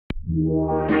Hey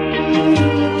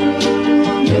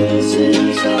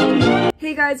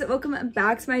guys, welcome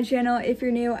back to my channel. If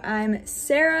you're new, I'm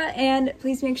Sarah, and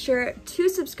please make sure to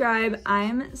subscribe.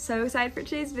 I'm so excited for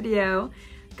today's video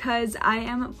because I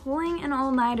am pulling an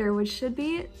all-nighter, which should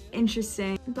be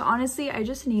interesting. But honestly, I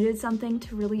just needed something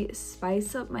to really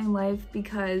spice up my life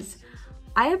because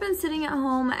I have been sitting at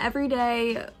home every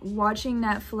day watching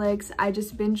Netflix. I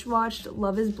just binge watched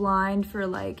Love is Blind for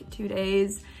like 2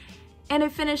 days. And I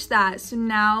finished that, so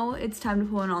now it's time to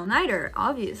pull an all-nighter,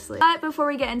 obviously. But before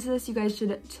we get into this, you guys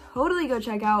should totally go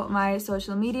check out my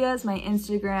social medias, my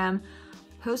Instagram,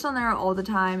 post on there all the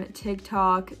time,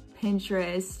 TikTok,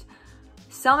 Pinterest,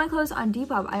 sell my clothes on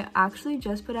Depop. I actually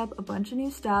just put up a bunch of new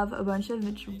stuff, a bunch of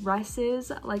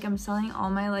dresses, like I'm selling all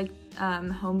my like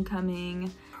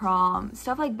homecoming, prom,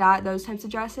 stuff like that, those types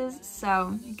of dresses.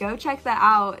 So go check that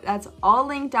out. That's all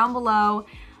linked down below.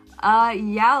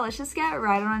 Yeah, let's just get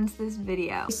right on into this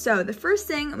video. So the first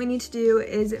thing we need to do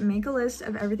is make a list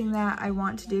of everything that I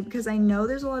want to do, because I know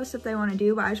there's a lot of stuff that I want to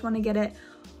do, but I just want to get it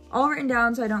all written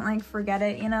down so I don't like forget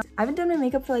it, you know? I haven't done my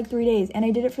makeup for like 3 days and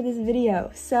I did it for this video,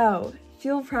 so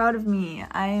feel proud of me.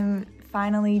 I'm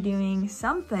finally doing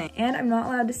something. And I'm not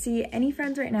allowed to see any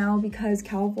friends right now because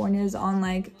California is on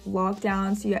like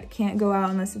lockdown, so you can't go out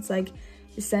unless it's like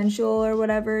essential or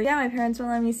whatever. Yeah, my parents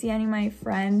won't let me see any of my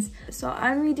friends, so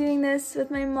I'm redoing this with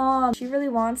my mom. She really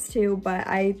wants to, but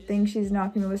I think she's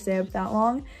not gonna be able to stay up that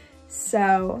long,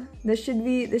 so this should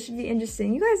be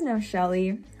interesting. You guys know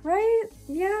Shelly, right?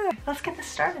 Yeah, let's get this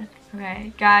started.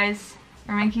 Okay guys,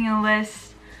 we're making a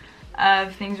list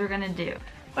of things we're gonna do.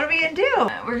 What are we gonna do?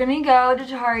 We're gonna go to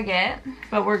Target,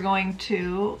 but we're going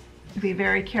to be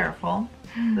very careful.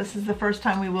 This is the first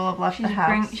time we will have left the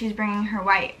house. She's bringing her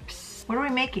wipes. What are we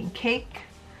making? Cake?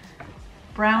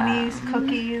 Brownies?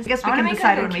 Cookies? I guess we can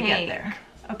decide when we get there.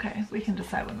 Okay, we can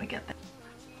decide when we get there.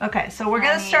 Okay, so we're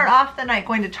gonna start off the night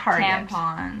going to Target.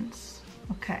 Tampons.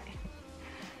 Okay.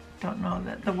 Don't know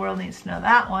that the world needs to know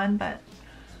that one, but...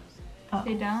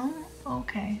 They don't?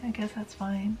 Okay, I guess that's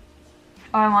fine.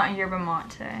 Oh, I want yerba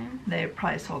mate. They're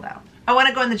probably sold out. I want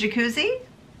to go in the jacuzzi.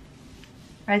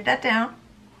 Write that down.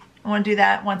 I want to do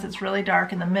that once it's really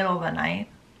dark in the middle of the night.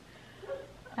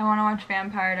 I want to watch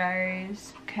Vampire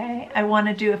Diaries. Okay, I want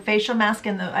to do a facial mask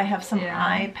and I have some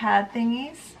iPad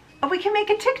thingies. Oh, we can make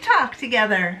a TikTok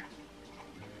together.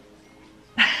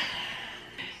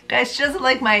 Guys, she doesn't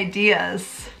like my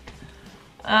ideas.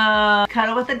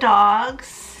 Cuddle with the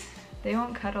dogs. They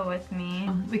won't cuddle with me.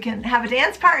 We can have a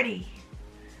dance party.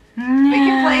 Yeah. We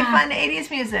can play fun 80s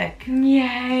music.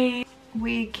 Yay.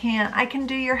 I can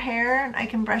do your hair and I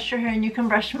can brush your hair and you can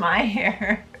brush my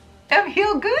hair. It'll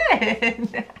feel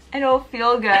good. It'll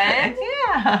feel good?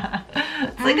 Yeah.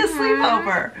 It's like a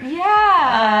sleepover.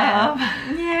 Yeah.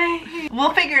 Yay.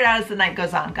 We'll figure it out as the night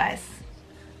goes on, guys.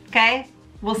 Okay?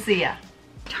 We'll see ya.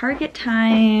 Target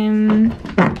time.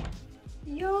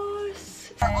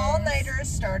 Yes. Our all-nighter is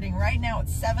starting right now.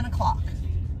 It's 7 o'clock.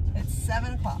 It's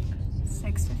 7 o'clock.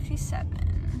 6:57.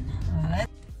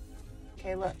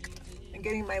 Okay, look. I'm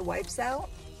getting my wipes out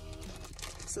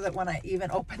so that when I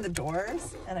even open the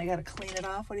doors and I gotta clean it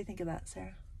off. What do you think of that,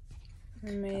 Sarah?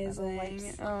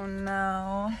 Amazing. Oh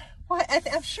no. What?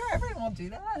 I'm sure everyone will do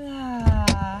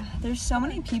that. There's so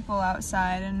many people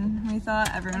outside and we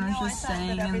thought everyone was just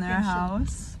staying in their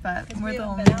house, but we're the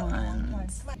only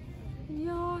ones.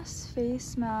 Yes,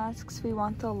 face masks. We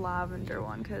want the lavender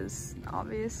one because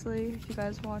obviously if you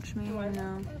guys watch me, you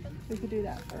know. We could do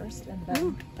that first and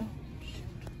then...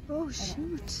 Oh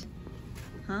shoot.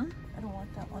 Huh? I don't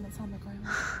want that one. It's on the ground.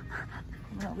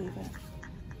 I'm gonna leave it.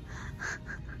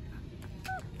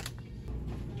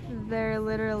 They're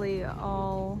literally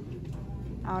all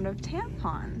out of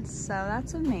tampons, so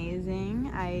that's amazing.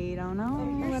 I don't know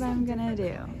what I'm gonna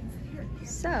do.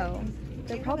 So,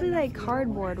 they're probably like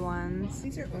cardboard ones.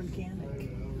 These are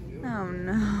organic. Oh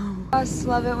no. I just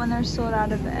love it when they're sold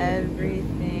out of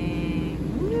everything.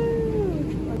 Woo!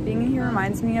 Being here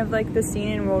reminds me of like the scene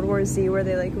in World War Z where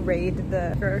they like raid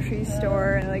the grocery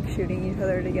store and like shooting each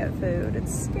other to get food.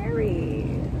 It's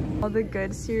scary. All the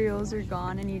good cereals are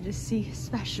gone and you just see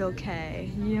Special K.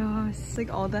 Yes,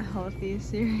 like all the healthy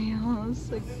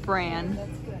cereals, like bran.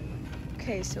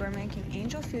 Okay, so we're making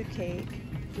angel food cake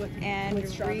and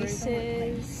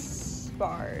Reese's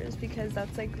bars because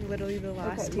that's like literally the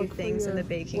last two things in the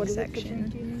baking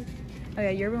section. Oh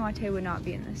yeah, yerba mate would not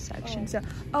be in this section. So,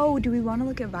 oh, do we want to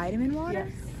look at vitamin water?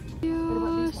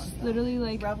 Yes. Literally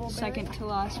like second to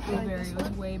last blueberry was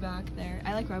way back there.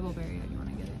 I like Rebel Berry. Do you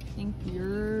want to get it? Thank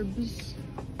yerbs.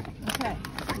 Okay,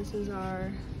 this is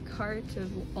our cart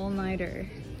of all-nighter.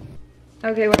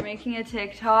 Okay, we're making a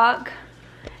TikTok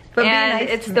But and nice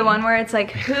it's the one where it's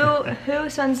like, who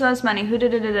spends the most money, who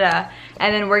da-da-da-da,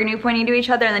 and then we're gonna be pointing to each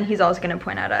other, and then he's also gonna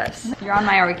point at us. You're on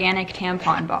my organic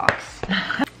tampon box.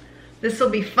 This will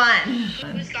be fun.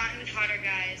 Who's gotten with hotter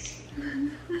guys?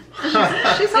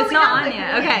 She's It's not on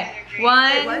yet. Okay,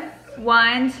 Wait,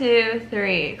 one, 2,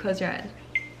 3. Close your eyes.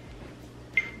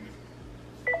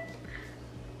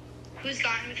 Who's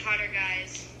gotten with hotter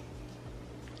guys?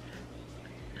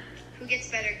 Who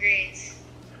gets better grades?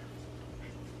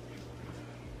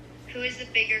 Who is the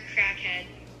bigger crackhead?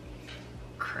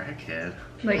 Crackhead.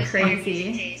 Like Who has better music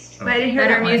crazy. taste? But I didn't hear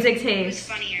Better that one. music Who's taste.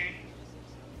 funnier?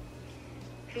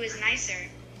 Who is nicer?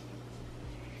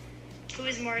 Who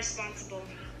is more responsible?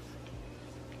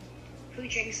 Who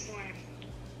drinks more?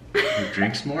 Who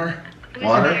drinks more? Who is a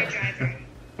Water? better driver?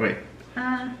 Wait,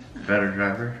 better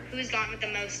driver? Who has gotten with the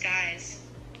most guys?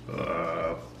 Who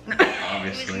is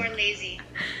Obviously. more lazy?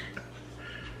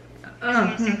 Who's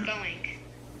most outgoing?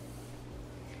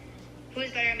 Who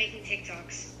is better at making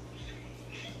TikToks?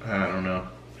 I don't know.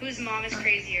 Whose mom is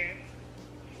crazier?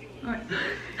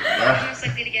 Who's most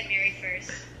likely to get married first?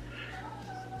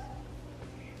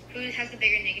 Who has the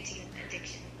bigger nicotine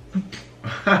addiction?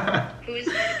 Who is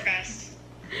more depressed?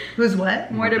 Who's what?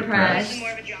 More Who depressed. is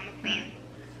more of a drama queen?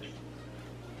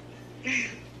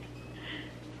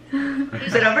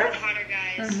 Is it over? With hotter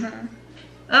guys?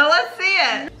 Oh, let's see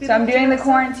it. So I'm doing the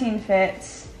quarantine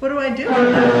fits. What do I do?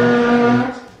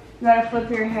 You gotta flip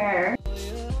your hair.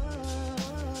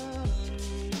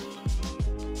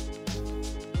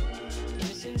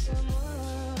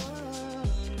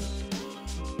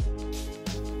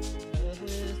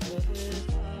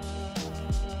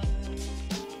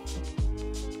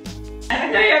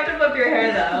 No, you have to flip your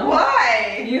hair though.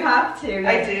 Why? You have to.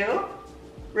 I do?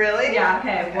 Really? Yeah,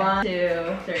 okay. 1,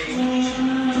 2, 3.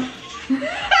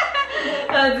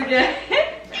 That's good.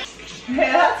 Hey,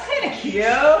 that's kind of cute.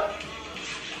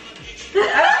 I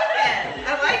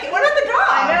like it. What are the dogs?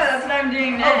 I know, that's what I'm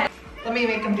doing next. Let me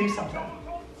make them do something.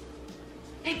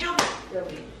 Hey, don't.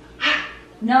 Really?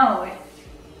 No.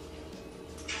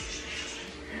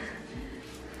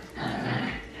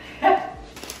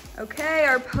 Okay,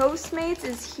 our Postmates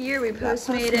is here. We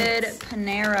Postmated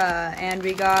Panera, and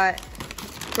we got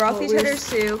frothy cheddar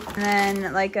soup, and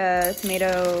then like a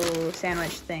tomato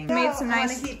sandwich thing. We made some I wanna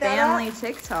nice heat that family up.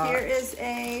 TikToks. Here is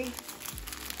a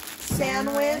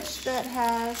sandwich that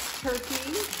has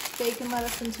turkey, bacon,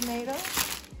 lettuce, and tomato.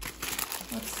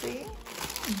 Let's see.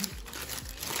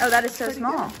 Oh, that is so Pretty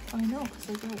small. good. I know, because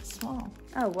I got it small.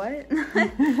 Oh, what?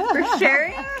 For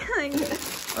sharing? Like,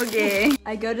 okay.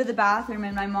 I go to the bathroom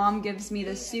and my mom gives me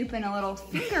the soup in a little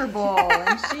finger bowl,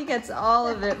 and she gets all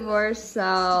of it for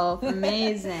herself.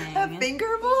 Amazing. A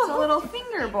finger bowl? It's a little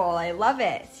finger bowl. I love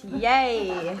it.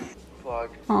 Yay. Vlog.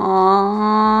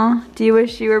 Aww. Do you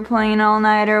wish you were playing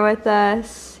all-nighter with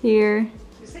us here?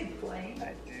 You say playing?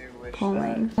 I do wish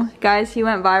Pulling. Guys, he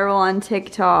went viral on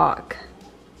TikTok.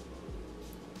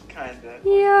 that. Kinda.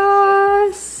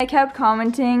 Yes. I kept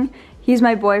commenting, he's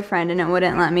my boyfriend, and it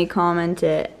wouldn't let me comment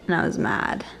it, and I was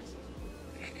mad.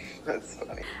 That's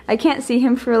funny. I can't see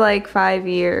him for like 5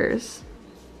 years.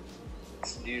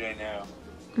 Dude, I know.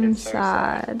 I'm It's so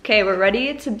sad. Okay, we're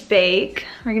ready to bake.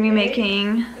 We're gonna be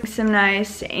making some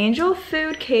nice angel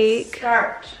food cake.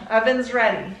 Start. Oven's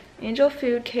ready. Angel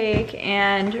food cake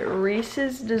and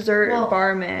Reese's dessert Whoa.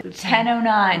 bar mitt.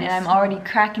 10:09 and I'm already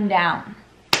cracking down.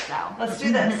 Let's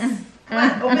do this. Come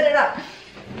on, open it up.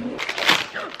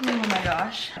 Oh my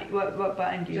gosh. What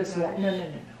button do you Just push? one. No.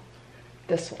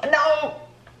 This one. No!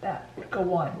 That. Go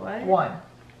one. What? One.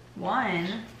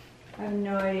 One? I have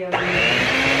no idea what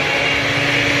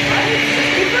What?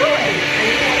 Just keep going.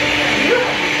 You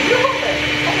hold it.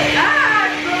 Hold it. Ah,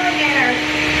 it's blowing air.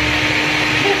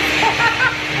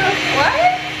 What?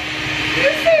 You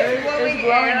say There's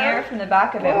blowing air from the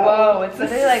back of it. Whoa, it's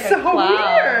literally like a so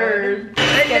cloud. weird.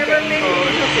 I Get the never angle.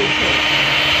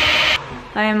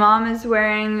 made. My mom is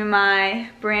wearing my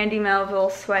Brandy Melville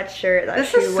sweatshirt that This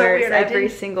she is so wears weird. I every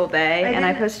didn't- single day. I And I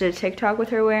didn't- posted a TikTok with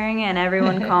her wearing it, and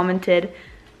everyone commented,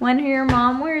 when your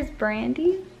mom wears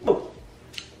Brandy? Oh.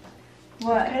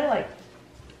 What? Kind of like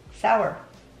sour.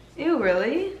 Ew,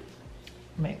 really?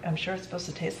 I'm sure it's supposed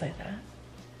to taste like that.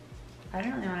 I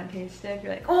don't really want to taste it.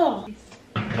 You're like, oh!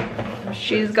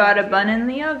 She's got a bun in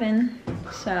the oven.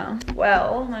 So,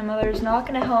 well, my mother's not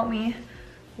gonna help me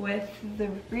with the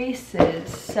Reese's.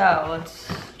 So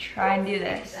let's try and do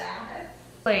this.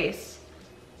 Place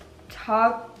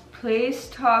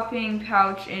topping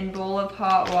pouch in bowl of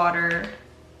hot water.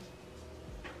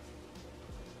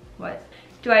 What?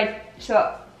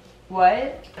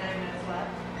 What?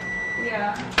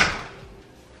 Yeah.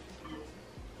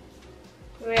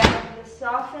 Do we have this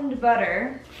softened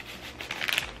butter.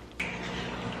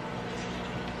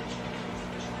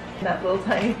 That little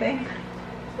tiny thing.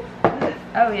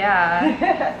 Oh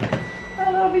yeah.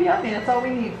 Oh, that'll be yummy. That's all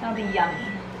we need. That'll be yummy.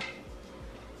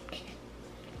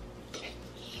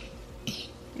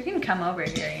 You can come over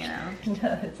here, you know.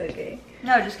 No, it's okay.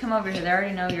 No, just come over here. They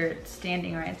already know you're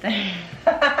standing right there.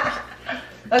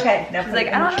 Okay, now she's like,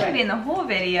 I don't have to be in the whole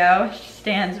video. She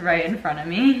stands right in front of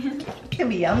me. It can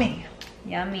be yummy.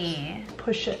 Yummy.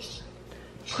 Push it.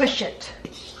 Push it.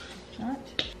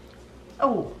 What?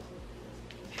 Oh.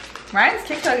 Ryan's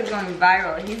TikTok is going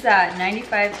viral. He's at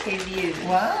 95K views.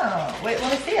 Wow. Wait,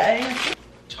 let me see it. I didn't see it.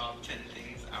 Top 10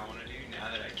 things I want to do now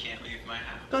that I can't leave my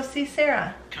house. Go see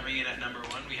Sarah. Coming in at number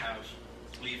 1, we have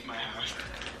leave my house.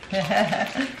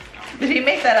 Did he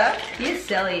make that up? He's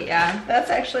silly, yeah.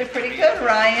 That's actually pretty good,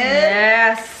 Ryan.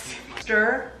 Yes.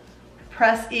 Stir,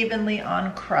 press evenly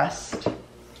on crust.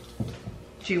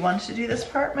 Do you want to do this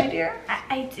part, my dear?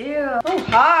 I do. Oh,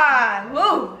 hot.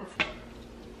 Woo.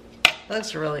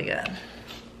 Looks really good.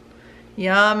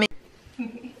 Yummy.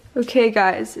 Okay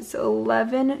guys, it's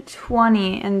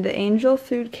 11:20 and the angel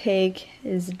food cake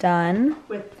is done.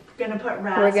 We're gonna put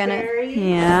raspberries.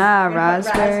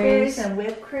 Raspberries and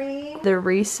whipped cream. The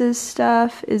Reese's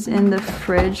stuff is in the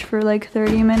fridge for like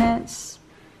 30 minutes.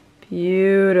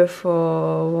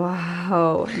 Beautiful.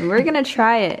 Wow. We're gonna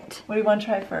try it. What do you want to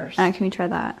try first? Can we try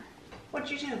that?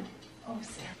 What'd you do? Oh,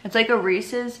 Sarah. It's like a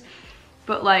Reese's,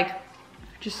 but like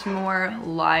just more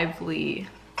lively.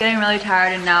 Getting really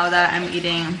tired, and now that I'm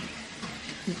eating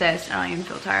this, I don't even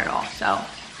feel tired at all.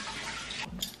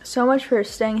 So much for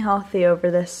staying healthy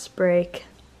over this break.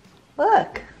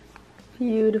 Look.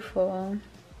 Beautiful.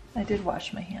 I did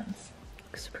wash my hands.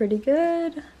 Looks pretty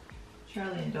good.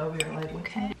 Charlie and Dobie are like,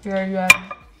 okay. Very good.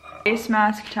 Face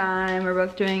mask time. We're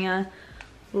both doing a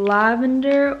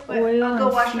lavender oil. I'll go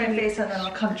wash my face and then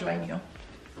I'll come join you.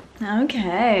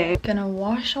 Okay. Gonna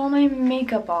wash all my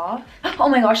makeup off. Oh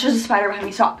my gosh, there's a spider behind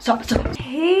me. Stop, stop, stop. I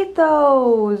hate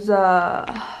those. It's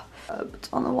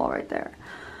on the wall right there.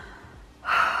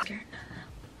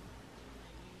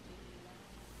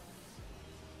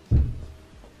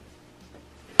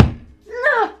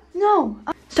 No, no.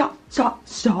 Stop, stop,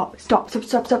 stop, stop, stop,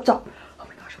 stop, stop, stop. Oh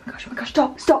my gosh, oh my gosh, oh my gosh.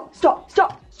 Stop, stop, stop,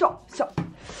 stop, stop, stop.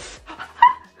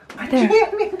 Right there.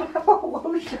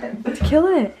 Let's kill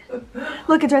it.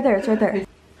 Look, it's right there, it's right there.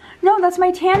 No, that's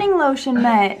my tanning lotion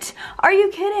mitt. Are you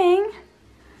kidding?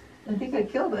 I think I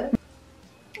killed it.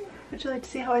 Would you like to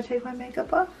see how I take my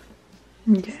makeup off?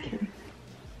 I'm just kidding.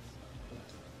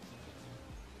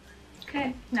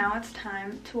 Okay, now it's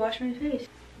time to wash my face.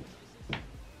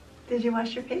 Did you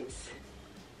wash your face?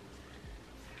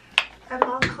 I'm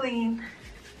all clean.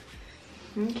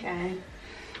 Okay.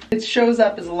 It shows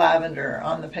up as lavender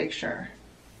on the picture.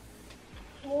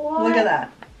 What? Look at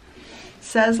that. It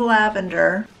says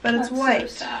lavender, but it's white.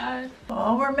 So sad.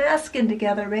 Oh, we're masking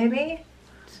together, baby.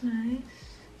 It's nice.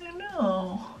 I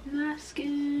know.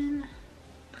 Masking.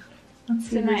 Let's It's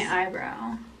see in my who's,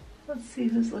 eyebrow. let's see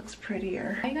whose looks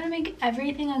prettier. Are you gonna make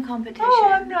everything a competition?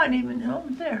 Oh, I'm not even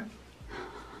home there.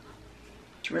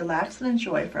 To relax and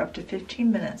enjoy for up to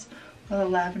 15 minutes while the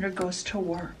lavender goes to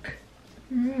work.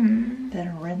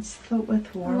 Then rinse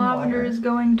with warm Lavender water is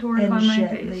going to work and on my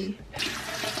gently.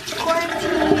 face.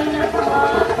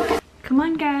 Quarantine. Come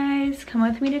on guys, come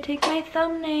with me to take my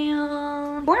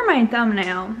thumbnail. For my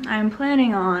thumbnail, I'm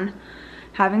planning on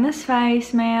having this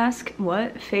face mask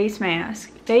on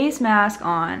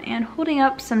and holding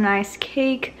up some nice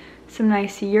cake, some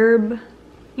nice yerb,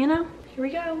 you know? Here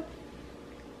we go.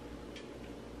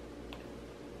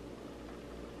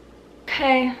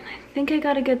 Okay, I think I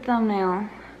got a good thumbnail,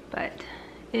 but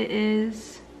it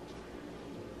is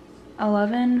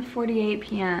 11:48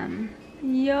 p.m.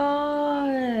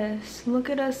 Yes, look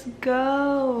at us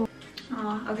go.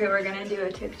 Oh, okay, we're gonna do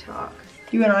a TikTok.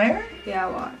 You and I are? Yeah,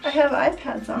 watch. I have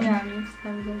iPads on. Yeah,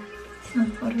 there we go.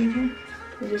 What do we do?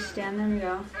 We just stand there and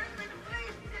go.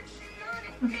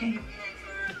 Okay.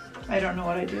 I don't know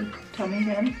what I do. Tell me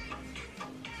again.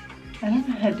 I don't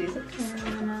know how to do this. I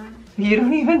don't know. You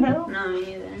don't even know? No,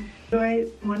 me either.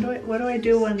 What do I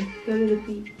do when... Go to the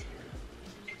beat.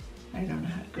 I don't know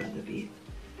how to go to the beat.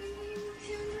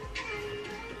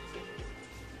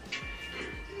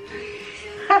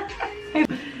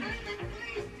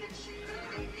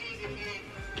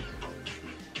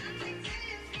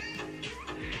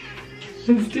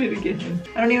 Let's do it again.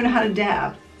 I don't even know how to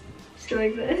dab. Just go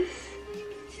like this.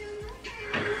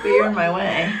 But you're in my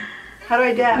way. How do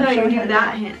I dab? No, Show you me how do to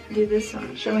that dab. hand. Do this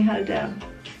one. Show me how to dab.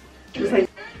 Just like...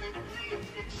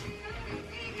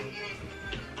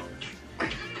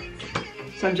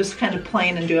 So I'm just kind of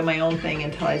playing and doing my own thing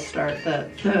until I start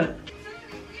the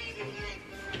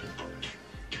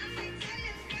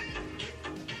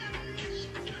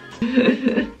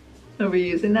Are we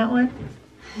using that one?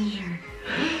 Sure.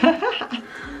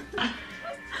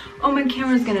 Oh, my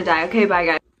camera's gonna die. Okay, bye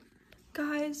guys.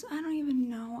 Guys, I don't even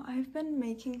know. I've been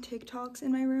making TikToks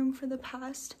in my room for the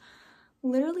past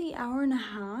literally hour and a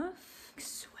half.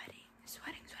 Sweating.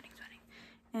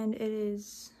 And it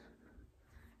is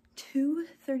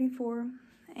 2:34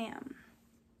 a.m.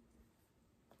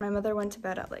 My mother went to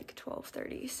bed at like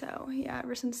 12:30, so yeah,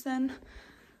 ever since then,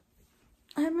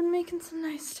 I've been making some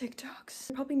nice TikToks.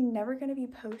 They're probably never gonna be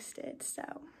posted, so.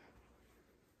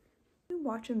 If you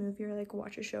watch a movie or like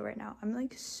watch a show right now, I'm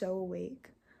like so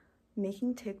awake.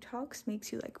 Making TikToks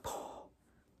makes you like, oh.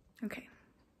 Okay,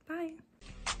 bye.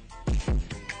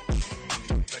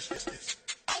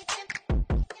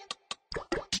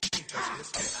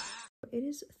 It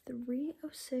is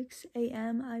 3:06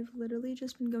 a.m. I've literally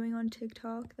just been going on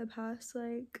TikTok the past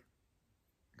like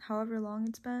however long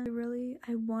it's been.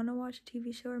 I want to watch a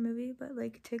TV show or movie, but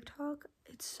like TikTok,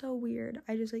 it's so weird.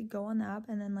 I just like go on the app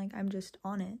and then like I'm just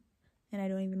on it and I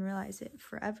don't even realize it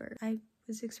forever. I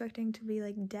was expecting to be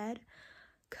like dead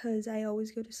because I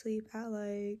always go to sleep at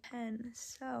like 10,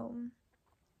 so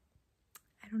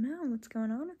I don't know what's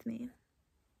going on with me.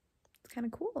 It's kind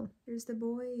of cool. Here's the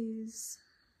boys.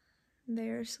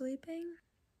 They're sleeping.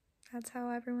 That's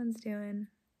how everyone's doing.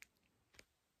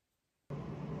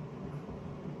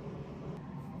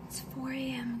 It's 4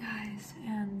 a.m. guys,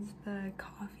 and the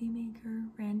coffee maker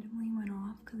randomly went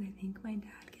off because I think my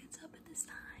dad gets up at this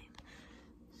time.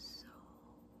 So,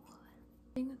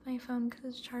 I'm with my phone because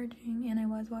it's charging, and I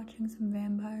was watching some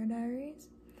Vampire Diaries.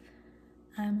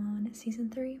 I'm on season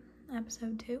 3,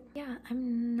 episode 2. Yeah,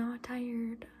 I'm not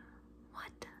tired.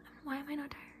 What? Why am I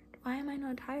not tired? Why am I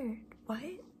not tired? What?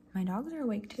 My dogs are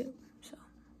awake too, so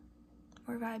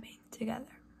we're vibing together.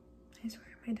 I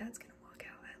swear my dad's gonna walk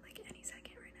out at like any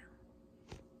second right now.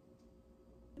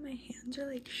 My hands are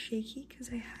like shaky because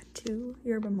I had 2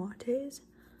 yerba mates,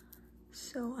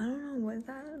 so I don't know, was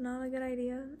that not a good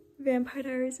idea? Vampire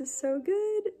Diaries is so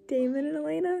good. Damon and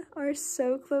Elena are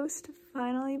so close to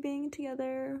finally being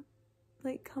together.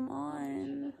 Like, come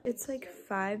on. It's like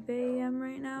 5 a.m.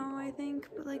 right now, I think.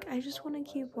 But like, I just want to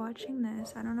keep watching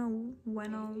this. I don't know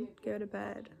when I'll go to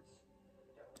bed.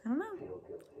 I don't know.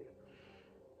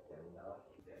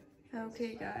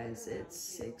 Okay, guys, it's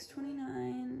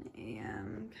 6:29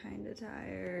 a.m. Kind of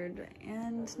tired.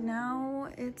 And now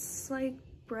it's like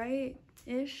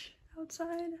bright-ish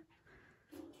outside.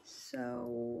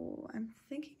 So I'm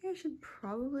thinking I should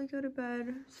probably go to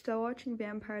bed. Still watching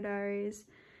Vampire Diaries.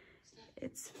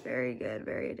 It's very good,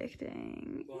 very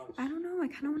addicting. I don't know, I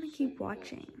kind of want to keep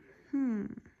watching.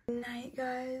 Night,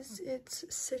 guys. It's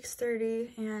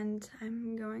 6:30 and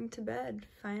I'm going to bed,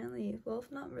 finally. Well,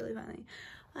 not really finally.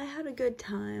 I had a good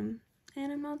time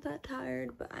and I'm not that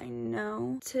tired, but I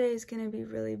know today's gonna be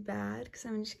really bad because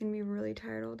I'm just gonna be really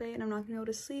tired all day and I'm not gonna be able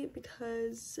to sleep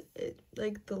because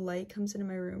like the light comes into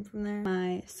my room from there.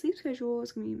 My sleep schedule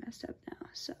is gonna be messed up now,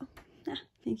 so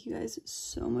thank you guys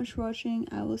so much for watching.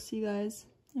 I will see you guys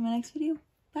in my next video.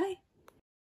 Bye.